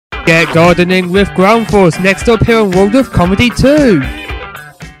Get gardening with ground force next up here on World of Comedy 2.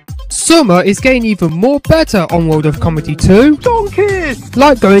 Summer is getting even more better on World of Comedy 2. Donkey!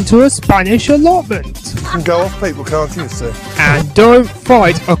 Like going to a Spanish allotment. You can go off people, can't you, sir? And don't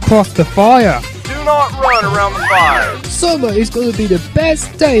fight across the fire. Do not run around the fire. Summer is going to be the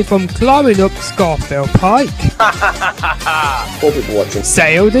best day from climbing up Scarfell Pike. All people watching.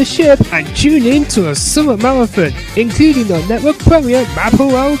 Sail the ship and tune in to a summer marathon, including the network premiere Maple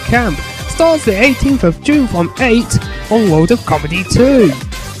World Camp. Starts the 18th of June from 8 on World of Comedy 2.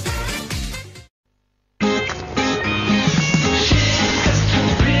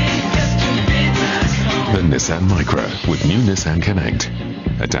 The Nissan Micra with new Nissan Connect.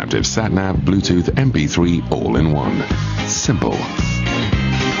 Adaptive sat-nav, Bluetooth, MP3 all in one. Simple.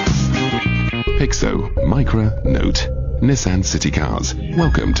 Paxo, Micra, Note. Nissan City Cars.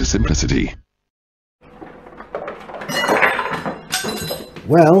 Welcome to simplicity.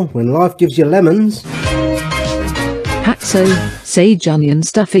 Well, when life gives you lemons. Paxo, sage onion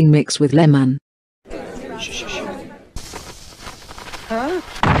stuffing mix with lemon. Huh?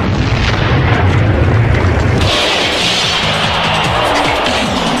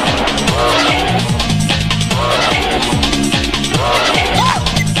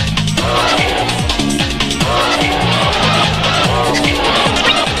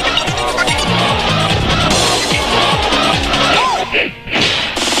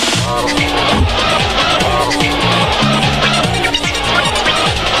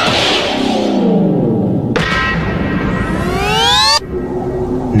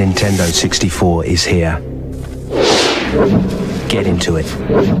 Nintendo 64 is here. Get into it.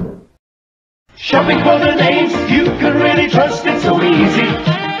 Shopping for the names you can really trust, it's so easy.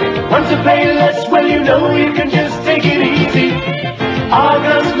 Want to pay less? Well, you know you can just take it easy.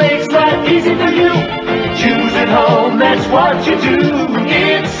 Argos makes life easy for you. Choose at home, that's what you do.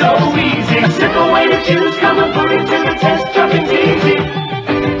 It's so easy. A simple way to choose, come and put it to the test. Shopping's easy.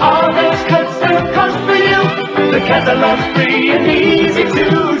 Argos cuts the cost for you. The catalog's free and easy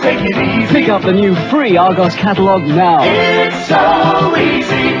to take it easy. Pick up the new free Argos catalog now. It's so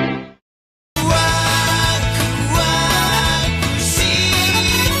easy.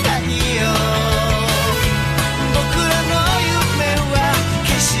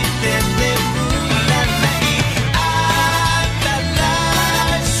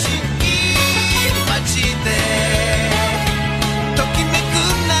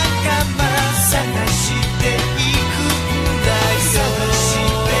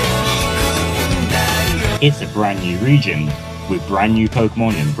 It's a brand new region, with brand new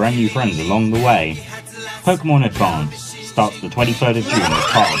Pokémon and brand new friends along the way. Pokémon Advance starts the 23rd of June as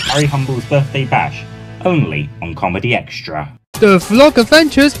part of Harry Humble's birthday bash, only on Comedy Extra. The vlog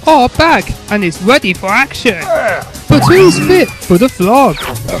adventures are back and it's ready for action. But who's fit for the vlog?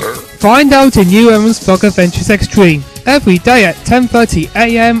 Find out in New Erran's Vlog Adventures Extreme every day at 10:30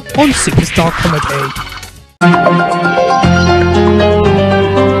 AM on Superstar Comedy.